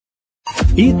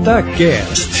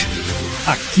Itacast.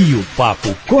 Aqui o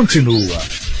papo continua.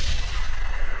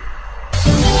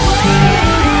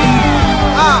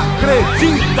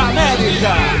 Acredita América!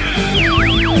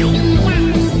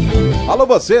 Alô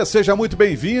você, seja muito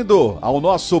bem-vindo ao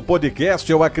nosso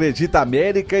podcast Eu Acredita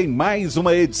América em mais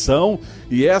uma edição,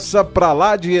 e essa pra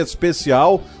lá de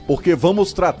especial, porque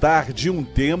vamos tratar de um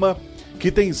tema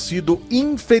que tem sido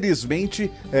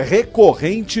infelizmente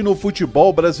recorrente no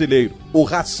futebol brasileiro, o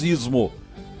racismo.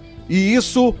 E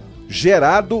isso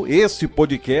gerado, esse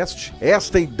podcast,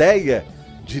 esta ideia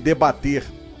de debater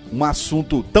um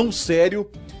assunto tão sério,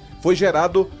 foi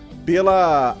gerado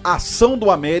pela ação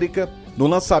do América no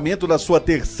lançamento da sua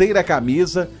terceira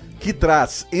camisa, que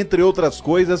traz, entre outras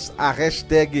coisas, a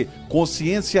hashtag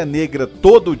Consciência Negra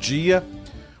Todo Dia,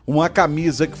 uma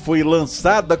camisa que foi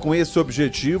lançada com esse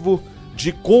objetivo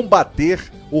de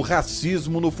combater o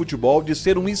racismo no futebol, de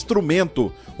ser um instrumento,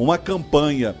 uma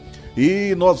campanha.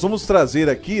 E nós vamos trazer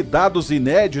aqui dados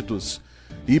inéditos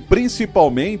e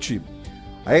principalmente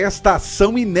esta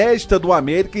ação inédita do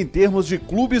América em termos de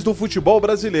clubes do futebol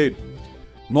brasileiro.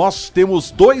 Nós temos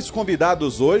dois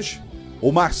convidados hoje,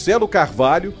 o Marcelo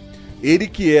Carvalho, ele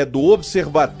que é do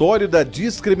Observatório da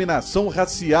Discriminação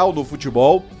Racial no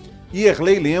Futebol, e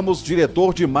Erley Lemos,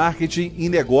 diretor de Marketing e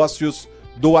Negócios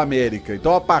do América.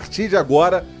 Então, a partir de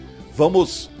agora,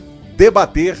 vamos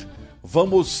debater,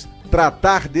 vamos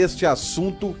tratar deste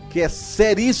assunto que é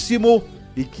seríssimo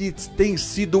e que tem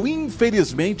sido,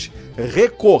 infelizmente,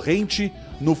 recorrente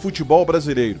no futebol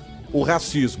brasileiro, o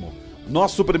racismo.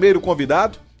 Nosso primeiro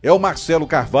convidado é o Marcelo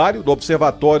Carvalho, do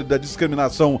Observatório da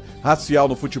Discriminação Racial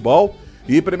no Futebol,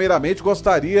 e primeiramente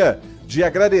gostaria de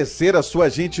agradecer a sua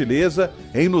gentileza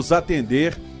em nos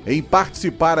atender, em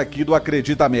participar aqui do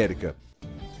Acredita América.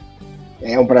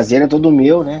 É um prazer, é todo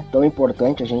meu, né? Tão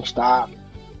importante a gente estar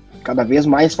cada vez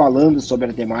mais falando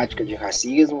sobre a temática de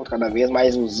racismo, cada vez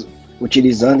mais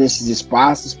utilizando esses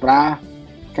espaços para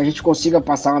que a gente consiga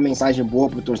passar uma mensagem boa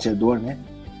para o torcedor, né?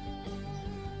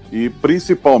 E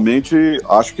principalmente,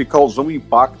 acho que causou um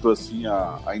impacto, assim,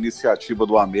 a iniciativa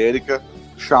do América,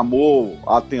 chamou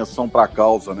a atenção para a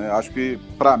causa, né? Acho que,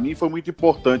 para mim, foi muito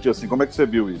importante, assim. Como é que você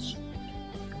viu isso?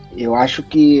 Eu acho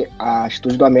que a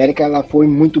atitude do América, ela foi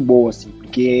muito boa, assim,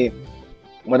 porque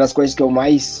uma das coisas que eu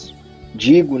mais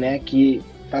digo, né, que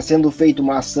está sendo feita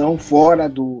uma ação fora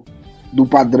do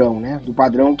padrão, né? Do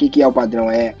padrão, o que é o padrão?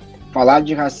 É falar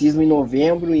de racismo em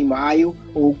novembro, em maio,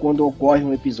 ou quando ocorre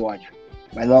um episódio.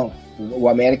 Mas não, o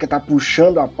América está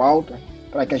puxando a pauta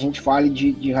para que a gente fale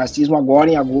de racismo agora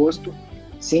em agosto,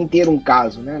 sem ter um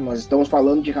caso, né? Nós estamos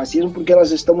falando de racismo porque nós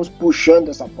estamos puxando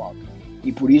essa pauta.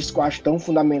 E por isso que eu acho tão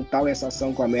fundamental essa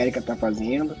ação que o América está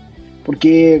fazendo,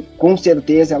 porque com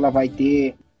certeza ela vai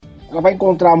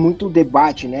encontrar muito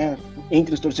debate, né?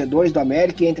 Entre os torcedores do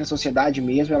América e entre a sociedade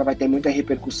mesmo, ela vai ter muita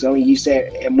repercussão, e isso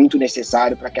é muito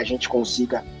necessário para que a gente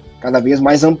consiga cada vez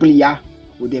mais ampliar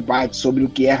o debate sobre o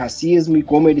que é racismo e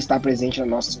como ele está presente na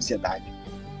nossa sociedade.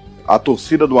 A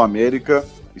torcida do América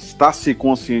está se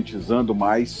conscientizando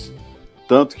mais,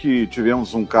 tanto que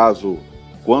tivemos um caso,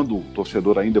 quando o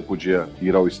torcedor ainda podia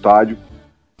ir ao estádio,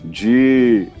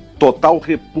 de total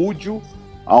repúdio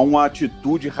a uma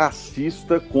atitude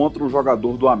racista contra o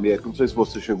jogador do América. Não sei se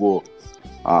você chegou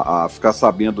a ficar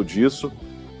sabendo disso,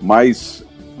 mas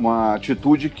uma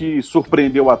atitude que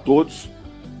surpreendeu a todos,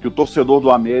 que o torcedor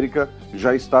do América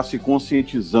já está se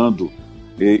conscientizando,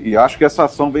 e acho que essa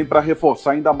ação vem para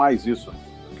reforçar ainda mais isso.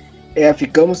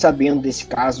 Ficamos sabendo desse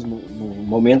caso no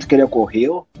momento que ele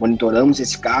ocorreu, monitoramos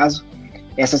esse caso.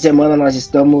 Essa semana nós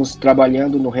estamos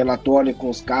trabalhando no relatório com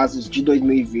os casos de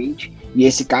 2020, e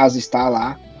esse caso está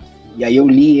lá, e aí eu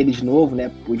li ele de novo,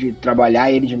 né? Pude trabalhar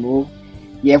ele de novo,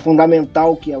 e é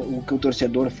fundamental o que o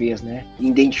torcedor fez, né?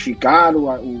 Identificar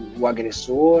o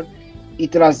agressor e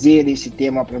trazer esse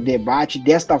tema para o debate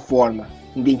desta forma,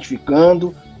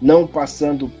 identificando, não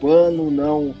passando pano,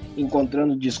 não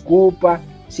encontrando desculpa,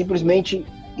 simplesmente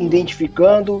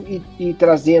identificando e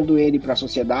trazendo ele para a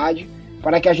sociedade,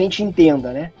 para que a gente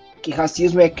entenda, né, que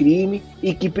racismo é crime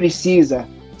e que precisa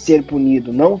ser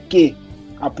punido, não que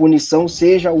a punição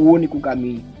seja o único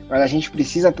caminho, mas a gente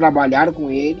precisa trabalhar com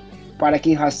ele para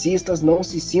que racistas não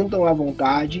se sintam à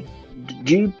vontade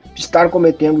de estar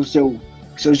cometendo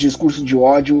seus discursos de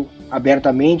ódio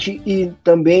abertamente, e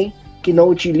também que não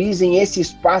utilizem esse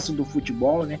espaço do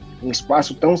futebol, né, um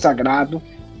espaço tão sagrado,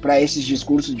 para esses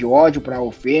discursos de ódio, para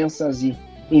ofensas e,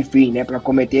 enfim, né, para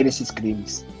cometer esses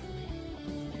crimes.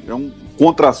 É um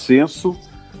contrassenso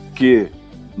que,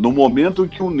 no momento em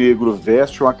que um negro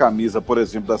veste uma camisa, por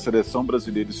exemplo, da seleção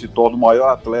brasileira e se torna o maior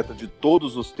atleta de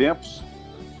todos os tempos,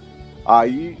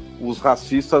 aí os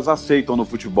racistas aceitam no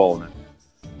futebol, né?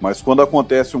 Mas quando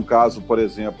acontece um caso, por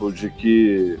exemplo, de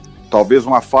que talvez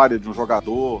uma falha de um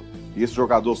jogador, e esse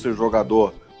jogador seja um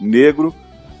jogador negro,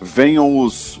 venham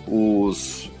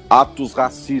os atos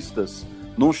racistas.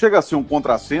 Não chega a ser um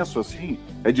contrassenso, assim?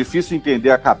 É difícil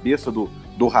entender a cabeça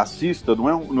do racista? Não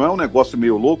é um negócio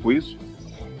meio louco isso?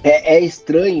 É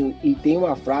estranho, e tem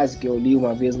uma frase que eu li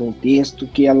uma vez num texto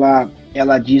que ela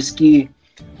diz que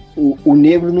o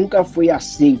negro nunca foi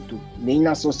aceito, nem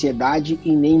na sociedade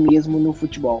e nem mesmo no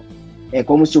futebol. É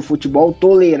como se o futebol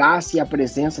tolerasse a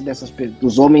presença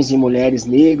dos homens e mulheres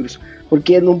negros,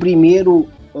 porque no primeiro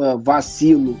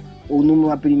vacilo ou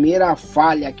numa primeira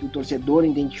falha que o torcedor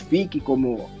identifique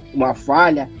como uma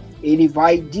falha, ele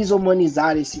vai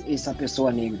desumanizar essa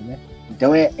pessoa negra, né?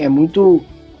 Então é muito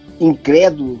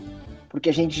incrédulo, porque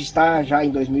a gente está já em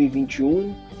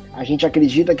 2021, a gente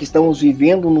acredita que estamos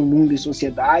vivendo num mundo e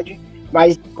sociedade,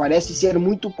 mas parece ser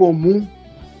muito comum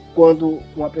quando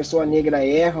uma pessoa negra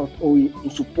erra, ou um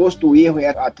suposto erro é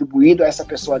atribuído a essa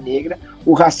pessoa negra,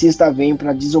 o racista vem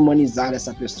para desumanizar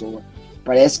essa pessoa.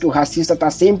 Parece que o racista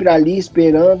está sempre ali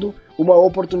esperando uma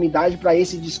oportunidade para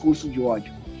esse discurso de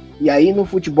ódio. E aí no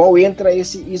futebol entra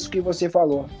isso que você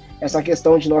falou, essa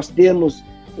questão de nós termos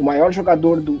o maior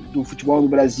jogador do futebol do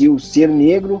Brasil ser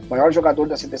negro, o maior jogador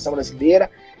da seleção brasileira,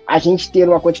 a gente ter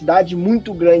uma quantidade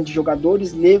muito grande de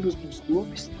jogadores negros nos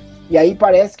clubes, e aí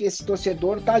parece que esse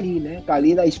torcedor está ali, né? Está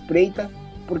ali na espreita,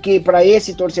 porque para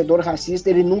esse torcedor racista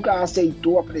ele nunca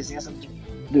aceitou a presença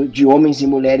de homens e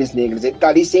mulheres negras, ele está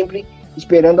ali sempre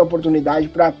esperando a oportunidade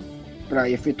para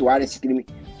efetuar esse crime.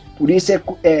 Por isso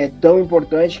é tão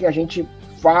importante que a gente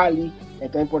fale, é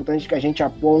tão importante que a gente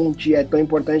aponte, é tão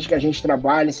importante que a gente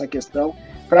trabalhe essa questão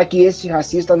para que esse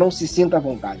racista não se sinta à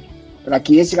vontade, para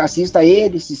que esse racista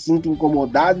ele se sinta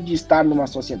incomodado de estar numa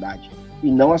sociedade,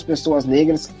 e não as pessoas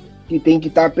negras que têm que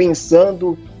estar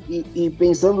pensando e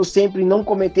pensando sempre em não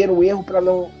cometer o erro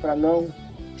para não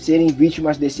serem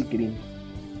vítimas desse crime.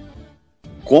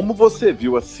 Como você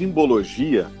viu a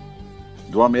simbologia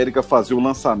do América fazer o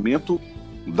lançamento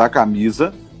da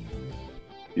camisa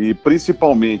e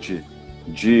principalmente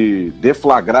de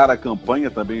deflagrar a campanha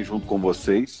também junto com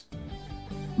vocês,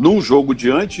 num jogo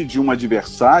diante de um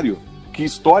adversário que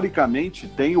historicamente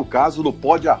tem o caso do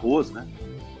pó de arroz, né?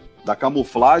 Da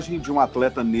camuflagem de um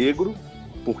atleta negro,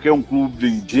 porque é um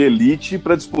clube de elite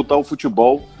para disputar o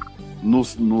futebol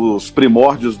nos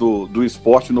primórdios do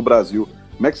esporte no Brasil.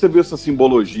 Como é que você viu essa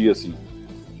simbologia, assim?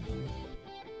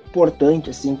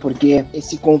 Importante, assim, porque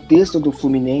esse contexto do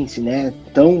Fluminense, né,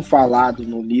 tão falado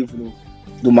no livro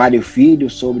do Mário Filho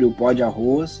sobre o pó de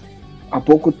arroz, há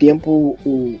pouco tempo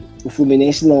o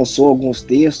Fluminense lançou alguns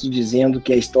textos dizendo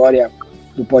que a história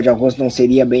do pó de arroz não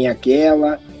seria bem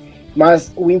aquela,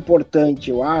 mas o importante,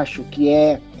 eu acho, que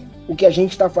é o que a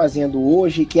gente está fazendo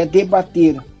hoje, que é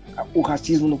debater o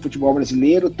racismo no futebol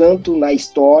brasileiro, tanto na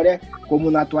história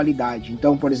como na atualidade.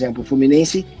 Então, por exemplo, o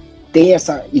Fluminense tem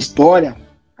essa história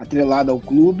atrelada ao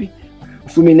clube. O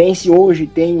Fluminense hoje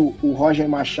tem o Roger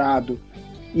Machado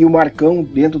e o Marcão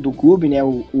dentro do clube, né?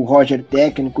 O Roger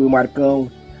técnico e o Marcão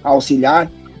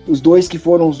auxiliar, os dois que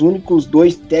foram os únicos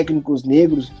dois técnicos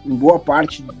negros em boa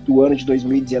parte do ano de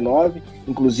 2019,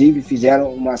 inclusive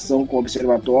fizeram uma ação com o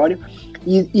Observatório,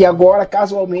 e agora,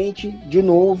 casualmente, de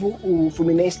novo, o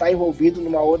Fluminense está envolvido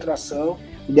numa outra ação,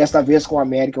 e desta vez com a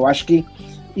América. Eu acho que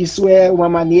isso é uma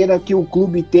maneira que o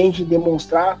clube tem de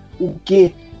demonstrar o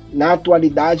que, na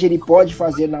atualidade, ele pode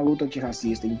fazer na luta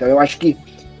antirracista. Então, eu acho que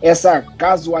essa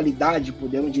casualidade,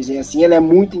 podemos dizer assim, ela é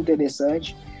muito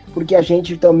interessante, porque a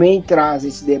gente também traz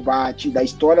esse debate da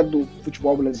história do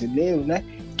futebol brasileiro, né,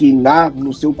 que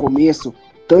no seu começo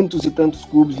tantos e tantos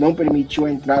clubes não permitiu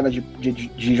a entrada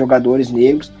de jogadores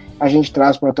negros. A gente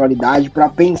traz para a atualidade para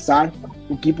pensar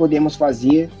o que podemos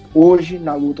fazer hoje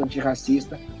na luta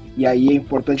antirracista, e aí é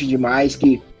importante demais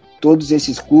que todos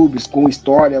esses clubes, com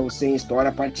história ou sem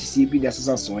história, participem dessas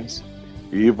ações.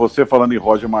 E você falando em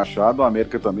Roger Machado, a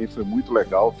América também foi muito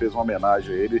legal, fez uma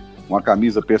homenagem a ele, uma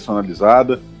camisa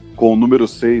personalizada, com o número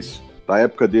 6 da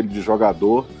época dele de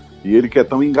jogador, e ele que é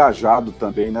tão engajado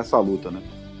também nessa luta, né?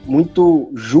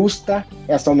 Muito justa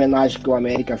essa homenagem que o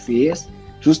América fez,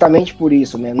 justamente por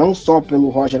isso, né? Não só pelo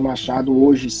Roger Machado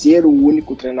hoje ser o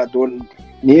único treinador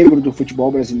negro do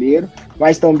futebol brasileiro,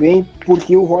 mas também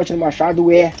porque o Roger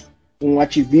Machado é um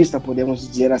ativista, podemos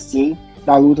dizer assim,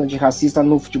 da luta antirracista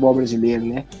no futebol brasileiro,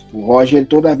 né? O Roger,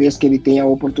 toda vez que ele tem a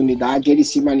oportunidade, ele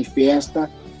se manifesta,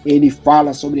 ele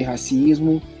fala sobre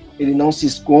racismo, ele não se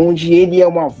esconde, ele é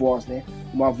uma voz, né?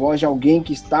 Uma voz de alguém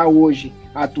que está hoje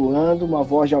atuando, uma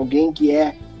voz de alguém que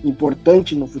é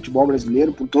importante no futebol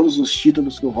brasileiro por todos os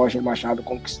títulos que o Roger Machado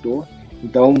conquistou.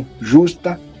 Então,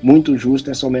 justa, muito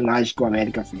justa essa homenagem que o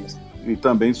América fez. E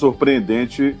também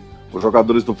surpreendente, os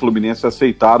jogadores do Fluminense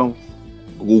aceitaram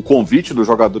o convite dos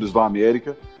jogadores do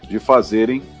América de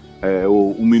fazerem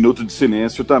um minuto de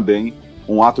silêncio também,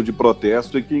 um ato de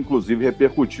protesto e que inclusive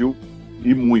repercutiu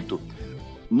e muito.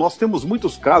 Nós temos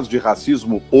muitos casos de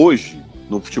racismo hoje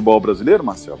no futebol brasileiro,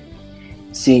 Marcelo?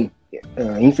 Sim,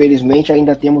 infelizmente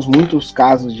ainda temos muitos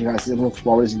casos de racismo no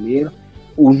futebol brasileiro.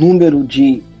 O número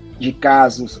de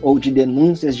casos ou de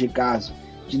denúncias de casos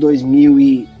de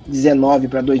 2019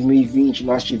 para 2020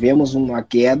 nós tivemos uma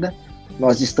queda.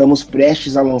 Nós estamos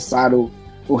prestes a lançar o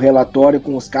relatório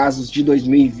com os casos de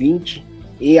 2020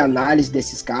 e análise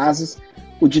desses casos.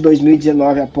 O de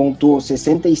 2019 apontou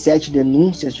 67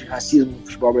 denúncias de racismo no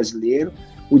futebol brasileiro.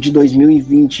 O de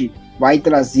 2020 vai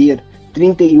trazer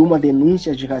 31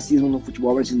 denúncias de racismo no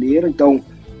futebol brasileiro. Então,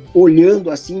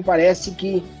 olhando assim, parece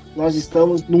que nós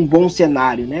estamos num bom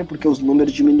cenário, né? Porque os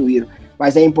números diminuíram.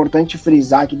 Mas é importante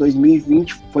frisar que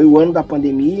 2020 foi o ano da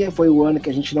pandemia, foi o ano que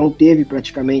a gente não teve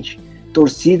praticamente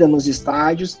torcida nos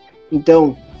estádios.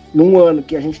 Então, num ano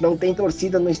que a gente não tem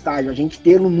torcida no estádio, a gente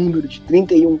ter um número de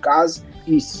 31 casos,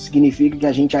 isso significa que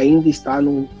a gente ainda está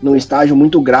num estágio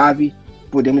muito grave,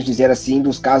 podemos dizer assim,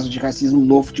 dos casos de racismo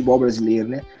no futebol brasileiro,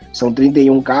 né? São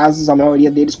 31 casos, a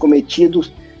maioria deles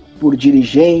cometidos por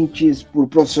dirigentes, por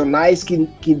profissionais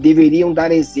que deveriam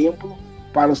dar exemplo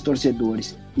para os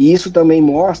torcedores. E isso também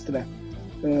mostra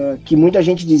que muita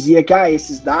gente dizia que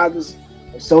esses dados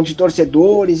são de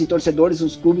torcedores, e torcedores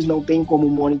os clubes não têm como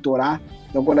monitorar.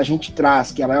 Então, quando a gente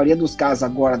traz que a maioria dos casos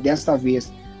agora, desta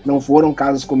vez, não foram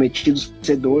casos cometidos por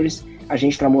torcedores, a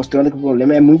gente está mostrando que o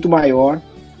problema é muito maior.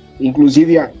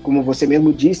 Inclusive, como você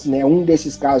mesmo disse, né, um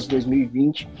desses casos de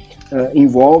 2020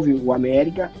 envolve o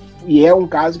América, e é um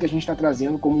caso que a gente está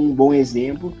trazendo como um bom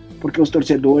exemplo, porque os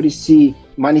torcedores se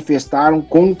manifestaram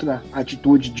contra a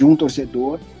atitude de um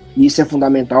torcedor, e isso é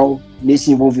fundamental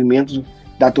nesse envolvimento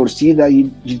da torcida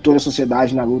e de toda a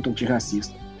sociedade na luta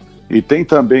antirracista. E tem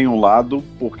também um lado,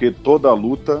 porque toda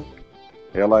luta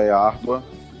ela é árdua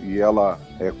e ela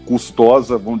é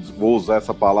custosa, vou usar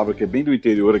essa palavra que é bem do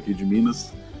interior aqui de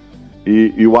Minas,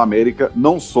 e o América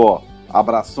não só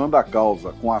abraçando a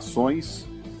causa com ações,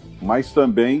 mas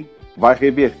também vai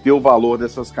reverter o valor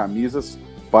dessas camisas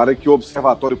para que o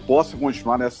Observatório possa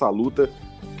continuar nessa luta,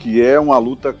 que é uma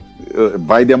luta,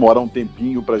 vai demorar um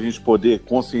tempinho para a gente poder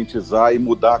conscientizar e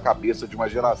mudar a cabeça de uma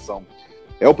geração.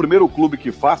 É o primeiro clube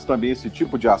que faz também esse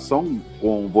tipo de ação,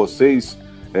 com vocês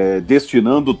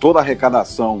destinando toda a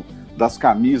arrecadação das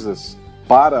camisas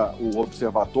para o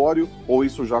Observatório, ou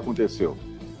isso já aconteceu?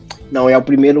 Não, é o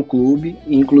primeiro clube,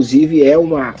 inclusive é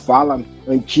uma fala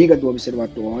antiga do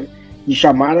Observatório, de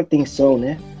chamar a atenção,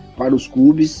 né, para os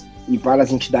clubes e para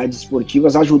as entidades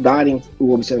esportivas ajudarem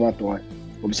o Observatório.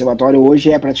 O Observatório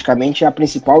hoje é praticamente a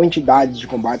principal entidade de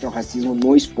combate ao racismo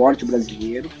no esporte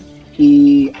brasileiro,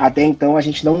 e até então a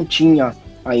gente não tinha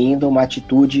ainda uma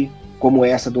atitude como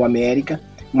essa do América,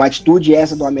 uma atitude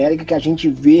essa do América que a gente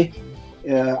vê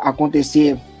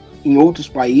acontecer em outros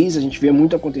países. A gente vê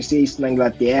muito acontecer isso na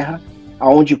Inglaterra,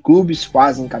 onde clubes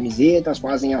fazem camisetas,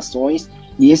 fazem ações,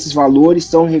 e esses valores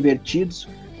são revertidos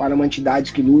para uma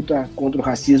entidade que luta contra o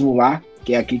racismo lá,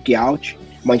 que é a Kick Out,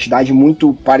 uma entidade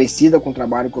muito parecida com o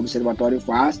trabalho que o Observatório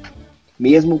faz.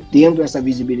 Mesmo tendo essa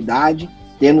visibilidade,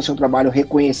 tendo seu trabalho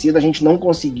reconhecido, a gente não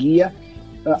conseguia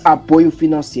apoio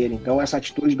financeiro. Então essa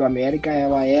atitude do América,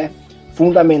 ela é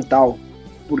fundamental,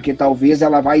 porque talvez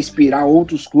ela vai inspirar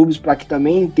outros clubes para que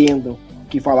também entendam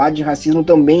que falar de racismo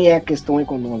também é questão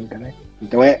econômica, né?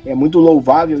 Então é muito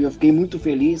louvável, e eu fiquei muito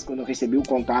feliz quando eu recebi o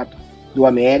contato do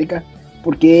América,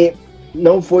 porque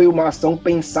não foi uma ação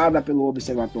pensada pelo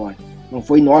Observatório, não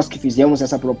foi nós que fizemos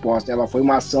essa proposta, ela foi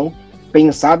uma ação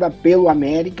pensada pelo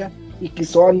América e que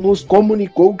só nos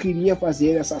comunicou que iria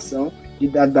fazer essa ação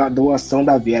da doação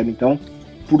da verba. Então,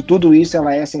 por tudo isso,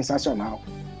 ela é sensacional.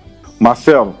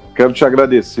 Marcelo, quero te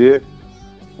agradecer,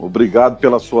 obrigado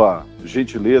pela sua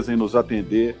gentileza em nos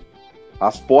atender.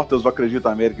 As portas do Acredita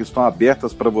América estão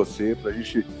abertas para você, para a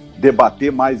gente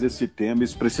debater mais esse tema.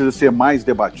 Isso precisa ser mais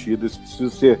debatido, isso precisa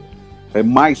ser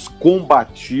mais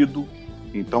combatido.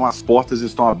 Então as portas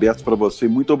estão abertas para você.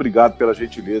 Muito obrigado pela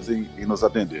gentileza em nos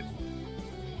atender.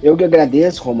 Eu que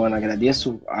agradeço, Romano,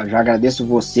 já agradeço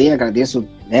você, agradeço,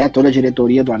 né, toda a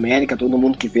diretoria do América, todo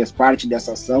mundo que fez parte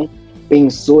dessa ação,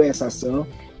 pensou essa ação,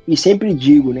 e sempre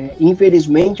digo, né,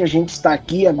 infelizmente a gente está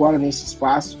aqui agora nesse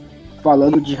espaço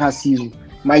falando de racismo,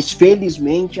 mas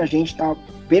felizmente a gente está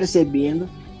percebendo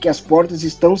que as portas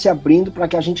estão se abrindo para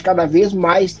que a gente cada vez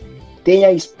mais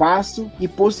tenha espaço e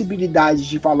possibilidades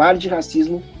de falar de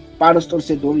racismo para os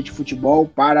torcedores de futebol,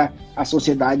 para a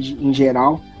sociedade em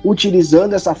geral,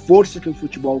 utilizando essa força que o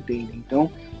futebol tem. Então,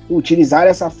 utilizar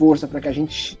essa força para que a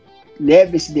gente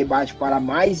leve esse debate para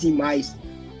mais e mais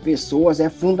pessoas é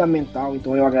fundamental.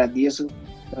 Então, eu agradeço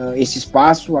esse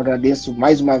espaço, agradeço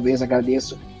mais uma vez,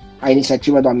 agradeço a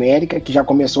iniciativa do América, que já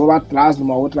começou lá atrás,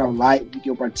 numa outra live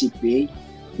que eu participei,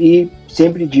 e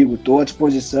sempre digo, estou à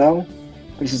disposição,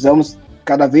 precisamos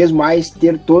cada vez mais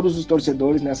ter todos os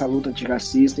torcedores nessa luta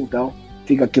antirracista. Então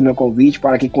fica aqui o meu convite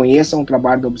para que conheçam o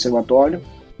trabalho do Observatório,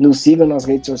 nos sigam nas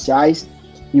redes sociais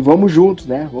e vamos juntos,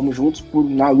 né? Vamos juntos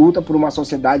na luta por uma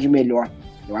sociedade melhor.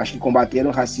 Eu acho que combater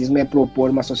o racismo é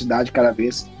propor uma sociedade cada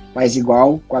vez mais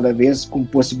igual, cada vez com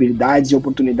possibilidades e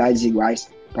oportunidades iguais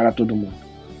para todo mundo.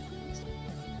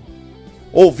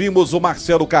 Ouvimos o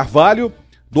Marcelo Carvalho,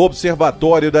 do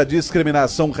Observatório da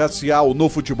Discriminação Racial no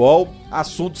Futebol.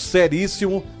 Assunto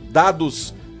seríssimo,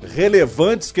 dados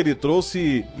relevantes que ele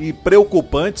trouxe e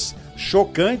preocupantes,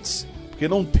 chocantes, porque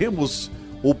não temos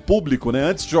o público, né?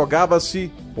 Antes jogava-se,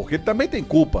 porque ele também tem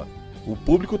culpa. O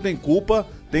público tem culpa,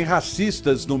 tem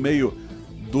racistas no meio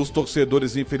dos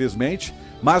torcedores, infelizmente,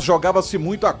 mas jogava-se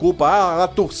muito a culpa, a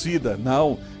torcida.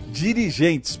 Não,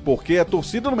 dirigentes, porque a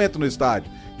torcida não entra no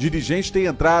estádio. Dirigente tem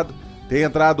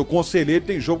entrado conselheiro,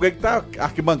 tem jogo aí que tá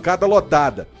arquibancada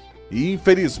lotada. E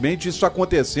infelizmente isso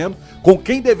acontecendo com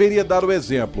quem deveria dar o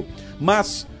exemplo.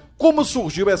 Mas como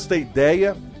surgiu esta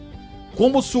ideia?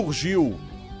 Como surgiu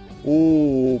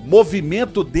o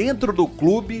movimento dentro do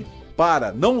clube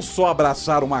para não só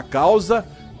abraçar uma causa,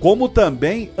 como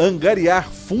também angariar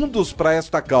fundos para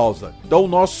esta causa? Então o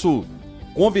nosso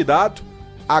convidado,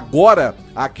 agora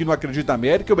aqui no Acredita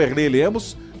América, o Erley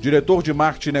Lemos, diretor de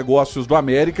Marketing e Negócios do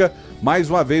América.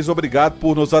 Mais uma vez, obrigado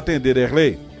por nos atender,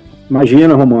 Erley.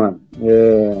 Imagina, Romano.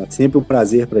 É sempre um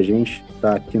prazer para a gente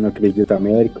estar aqui no Acredita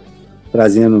América,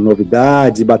 trazendo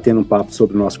novidades e batendo um papo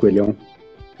sobre o nosso coelhão.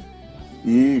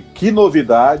 E que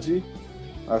novidade,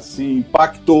 assim,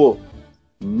 impactou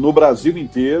no Brasil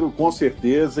inteiro, com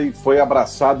certeza, e foi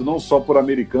abraçado não só por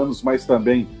americanos, mas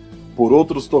também por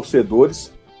outros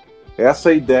torcedores.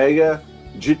 Essa ideia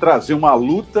de trazer uma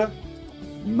luta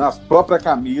na própria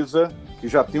camisa, que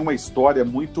já tem uma história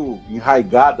muito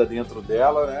enraigada dentro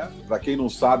dela, né? Para quem não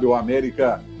sabe, o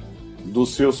América,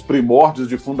 dos seus primórdios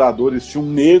de fundadores, tinha um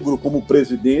negro como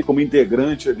presidente, como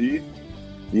integrante ali,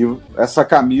 e essa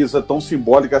camisa tão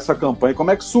simbólica, essa campanha,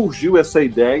 como é que surgiu essa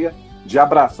ideia de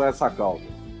abraçar essa causa?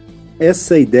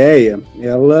 Essa ideia,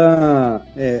 ela,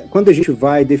 quando a gente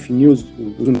vai definir os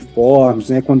uniformes,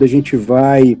 né? Quando a gente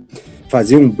vai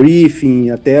fazer um briefing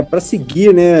até para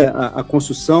seguir, né, a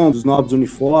construção dos novos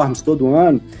uniformes todo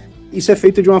ano, isso é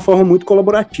feito de uma forma muito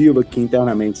colaborativa aqui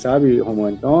internamente, sabe,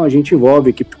 Romano? Então a gente envolve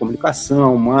a equipe de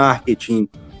comunicação, marketing,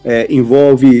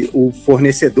 envolve o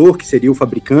fornecedor, que seria o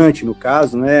fabricante, no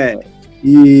caso, né?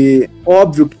 E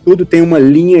óbvio que tudo tem uma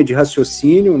linha de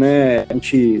raciocínio, né? A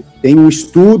gente tem um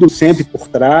estudo sempre por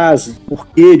trás, por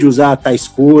que de usar tais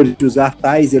cores, de usar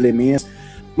tais elementos.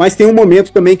 Mas tem um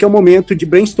momento também que é o momento de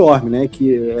brainstorm, né,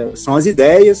 que são as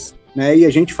ideias, né, e a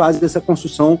gente faz essa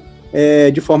construção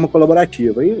de forma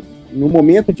colaborativa. E no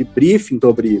momento de briefing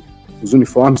sobre os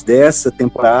uniformes dessa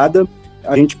temporada,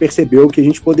 a gente percebeu que a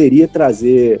gente poderia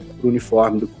trazer para o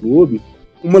uniforme do clube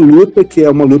uma luta que é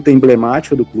uma luta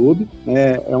emblemática do clube,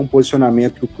 né, é um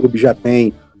posicionamento que o clube já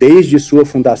tem desde sua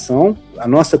fundação. A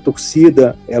nossa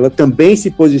torcida, ela também se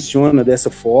posiciona dessa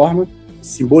forma,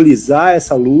 simbolizar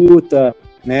essa luta,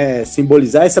 né,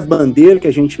 simbolizar essa bandeira que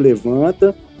a gente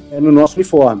levanta no nosso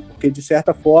uniforme, porque de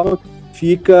certa forma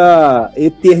fica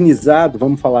eternizado,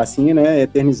 vamos falar assim, né,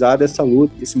 eternizado essa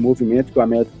luta, esse movimento que o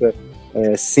América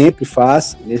sempre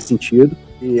faz nesse sentido,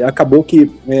 e acabou que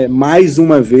mais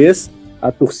uma vez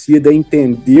a torcida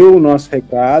entendeu o nosso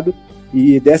recado,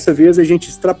 e dessa vez a gente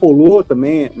extrapolou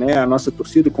também, né, a nossa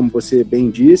torcida, como você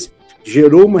bem disse,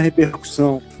 gerou uma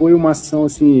repercussão, foi uma ação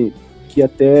assim que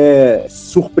até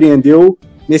surpreendeu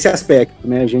nesse aspecto,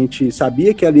 né? A gente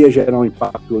sabia que ela ia gerar um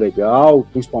impacto legal,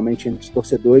 principalmente entre os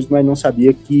torcedores, mas não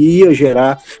sabia que ia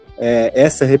gerar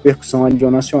essa repercussão a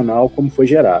nível nacional como foi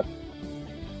gerado.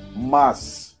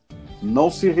 Mas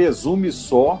não se resume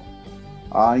só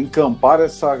a encampar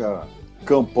essa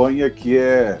campanha que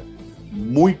é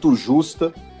muito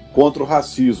justa contra o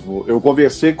racismo. Eu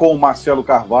conversei com o Marcelo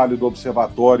Carvalho, do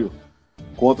Observatório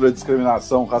contra a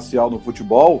Discriminação Racial no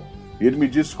Futebol. Ele me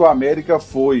disse que o América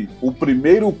foi o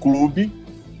primeiro clube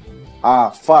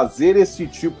a fazer esse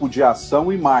tipo de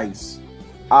ação e mais,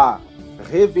 a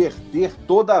reverter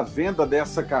toda a venda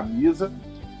dessa camisa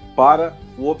para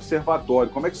o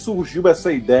Observatório. Como é que surgiu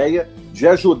essa ideia de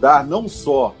ajudar não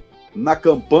só na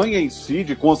campanha em si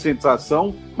de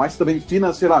conscientização, mas também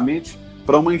financeiramente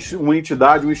para uma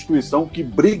entidade, uma instituição que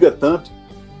briga tanto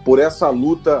por essa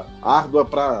luta árdua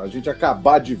para a gente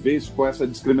acabar de vez com essa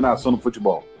discriminação no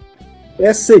futebol?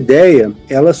 Essa ideia,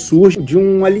 ela surge de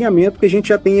um alinhamento que a gente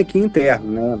já tem aqui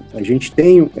interno, né? A gente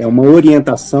tem uma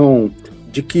orientação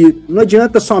de que não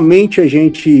adianta somente a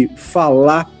gente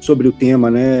falar sobre o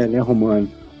tema, né, Romano?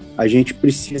 A gente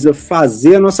precisa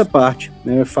fazer a nossa parte,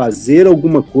 né? Fazer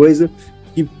alguma coisa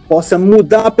que possa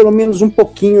mudar pelo menos um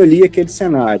pouquinho ali aquele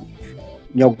cenário.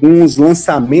 Em alguns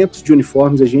lançamentos de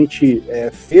uniformes, a gente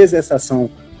fez essa ação,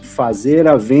 fazer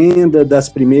a venda das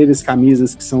primeiras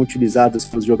camisas que são utilizadas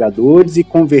pelos jogadores e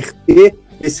converter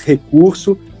esse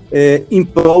recurso em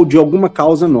prol de alguma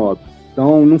causa nobre.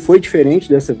 Então, não foi diferente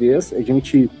dessa vez, a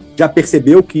gente já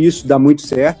percebeu que isso dá muito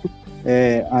certo,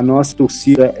 a nossa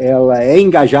torcida ela é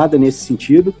engajada nesse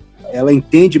sentido, ela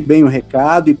entende bem o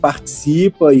recado e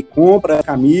participa e compra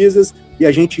camisas e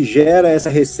a gente gera essa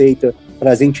receita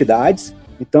para as entidades.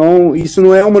 Então, isso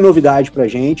não é uma novidade para a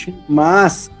gente,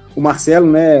 mas o Marcelo,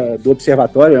 né, do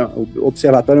Observatório, o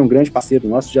Observatório é um grande parceiro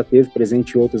nosso, já esteve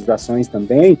presente em outras ações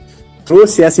também,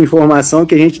 trouxe essa informação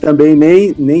que a gente também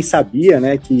nem sabia,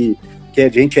 né, que a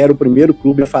gente era o primeiro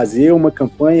clube a fazer uma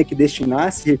campanha que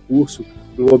destinasse recurso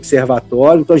para o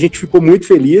Observatório. Então a gente ficou muito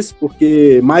feliz,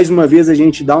 porque mais uma vez a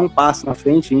gente dá um passo na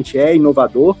frente, a gente é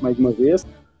inovador, mais uma vez,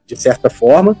 de certa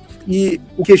forma, e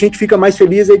o que a gente fica mais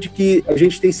feliz é de que a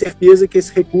gente tem certeza que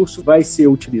esse recurso vai ser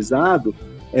utilizado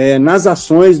nas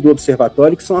ações do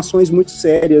Observatório, que são ações muito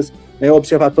sérias, né? O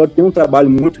Observatório tem um trabalho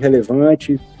muito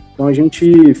relevante, então a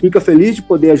gente fica feliz de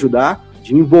poder ajudar,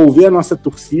 de envolver a nossa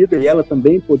torcida e ela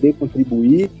também poder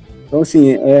contribuir. Então,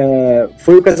 assim,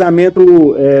 foi o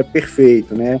casamento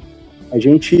perfeito, né? A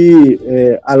gente,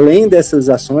 além dessas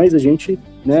ações, a gente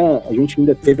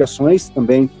ainda teve ações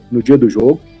também no dia do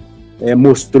jogo,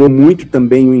 mostrou muito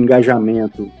também o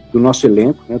engajamento do nosso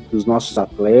elenco, né, dos nossos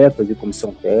atletas e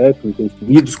comissão técnica, enfim,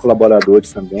 e dos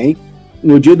colaboradores também.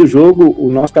 No dia do jogo, o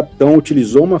nosso capitão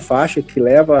utilizou uma faixa que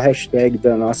leva a hashtag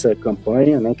da nossa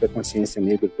campanha, né, que é Consciência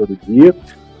Negra Todo Dia.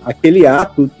 Aquele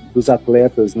ato dos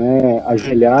atletas, né,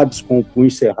 ajoelhados com o punho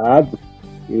cerrado,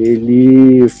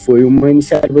 ele foi uma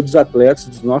iniciativa dos atletas,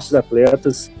 dos nossos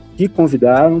atletas, que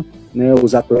convidaram, né,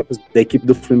 os atletas da equipe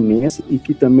do Fluminense e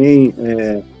que também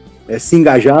se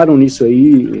engajaram nisso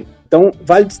aí. Então,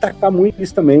 vale destacar muito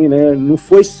isso também, né? Não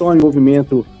foi só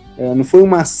envolvimento, não foi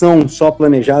uma ação só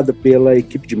planejada pela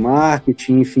equipe de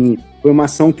marketing, enfim, foi uma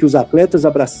ação que os atletas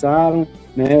abraçaram,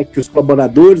 né, que os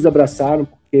colaboradores abraçaram,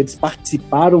 porque eles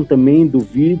participaram também do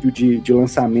vídeo de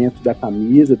lançamento da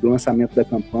camisa, do lançamento da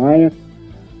campanha.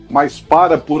 Mas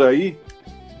para por aí?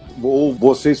 Ou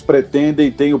vocês pretendem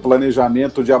e têm o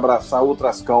planejamento de abraçar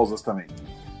outras causas também?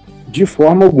 De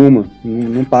forma alguma,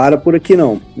 não para por aqui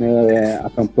não. A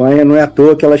campanha não é à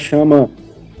toa que ela chama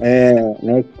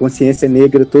Consciência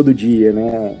Negra Todo Dia,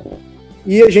 né?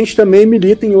 E a gente também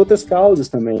milita em outras causas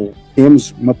também.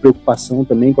 Temos uma preocupação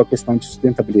também com a questão de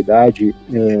sustentabilidade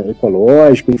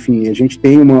ecológica, enfim, a gente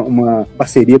tem uma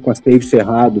parceria com a Save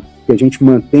Cerrado, que a gente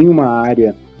mantém uma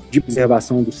área de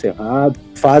preservação do cerrado,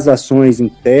 faz ações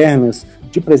internas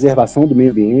de preservação do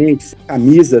meio ambiente,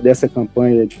 camisa dessa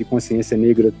campanha de Consciência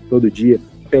Negra Todo Dia,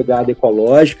 pegada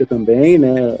ecológica também,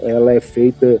 né? Ela é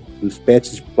feita dos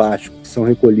PETs de plástico que são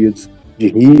recolhidos de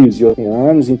rios e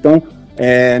oceanos, então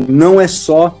não é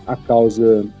só a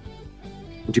causa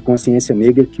de consciência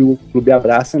negra que o clube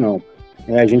abraça, não.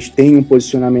 A gente tem um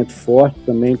posicionamento forte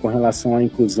também com relação à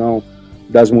inclusão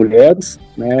das mulheres,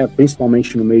 né?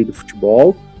 Principalmente no meio do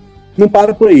futebol. Não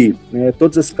para por aí, né?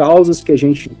 Todas as causas que a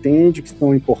gente entende que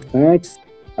são importantes,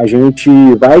 a gente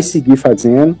vai seguir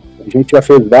fazendo, a gente já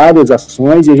fez várias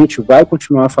ações e a gente vai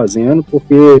continuar fazendo,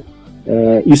 porque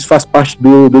isso faz parte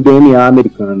do DNA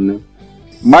americano, né?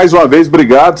 Mais uma vez,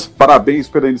 obrigado, parabéns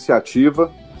pela iniciativa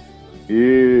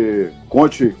e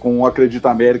conte com o Acredita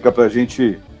América para a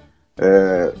gente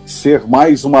ser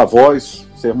mais uma voz,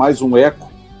 ser mais um eco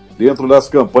dentro das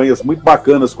campanhas muito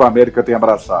bacanas que a América tem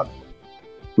abraçado.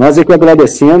 Nós é que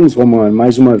agradecemos, Romano,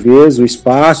 mais uma vez, o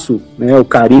espaço, né, o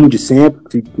carinho de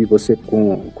sempre que você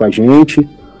com a gente.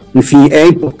 Enfim, é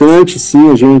importante,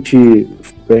 sim, a gente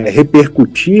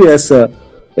repercutir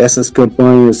essas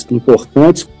campanhas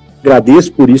importantes.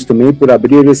 Agradeço por isso também, por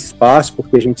abrir esse espaço,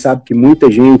 porque a gente sabe que muita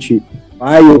gente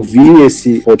vai ouvir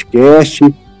esse podcast,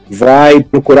 vai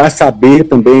procurar saber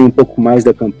também um pouco mais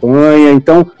da campanha.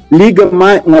 Então, liga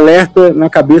um alerta na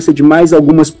cabeça de mais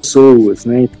algumas pessoas,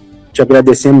 né? Te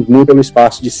agradecemos muito pelo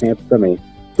espaço de sempre também.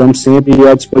 Estamos sempre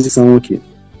à disposição aqui.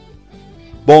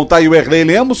 Bom, tá aí o Erley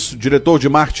Lemos, diretor de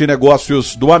Marketing e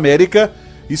Negócios do América.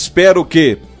 Espero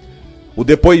que o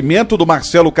depoimento do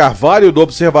Marcelo Carvalho, do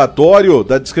Observatório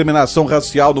da Discriminação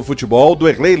Racial no Futebol, do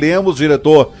Erley Lemos,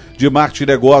 diretor de Marketing e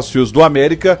Negócios do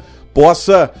América,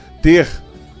 possa ter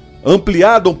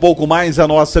ampliado um pouco mais a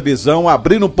nossa visão,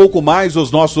 abrindo um pouco mais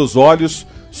os nossos olhos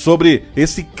sobre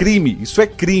esse crime. Isso é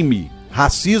crime.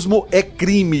 Racismo é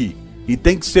crime e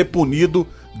tem que ser punido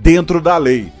dentro da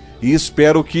lei. E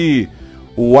espero que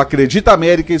o Acredita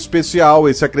América especial,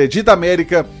 esse Acredita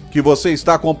América que você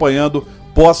está acompanhando,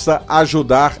 possa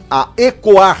ajudar a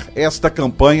ecoar esta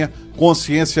campanha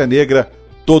Consciência Negra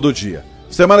todo dia.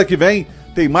 Semana que vem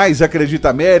tem mais Acredita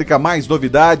América, mais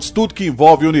novidades, tudo que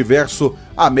envolve o universo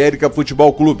América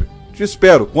Futebol Clube. Te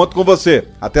espero, conto com você.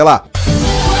 Até lá.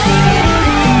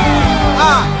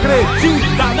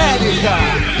 Acredita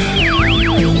América.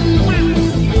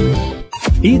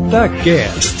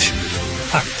 Itacast.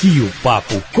 Aqui o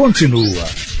papo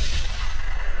continua.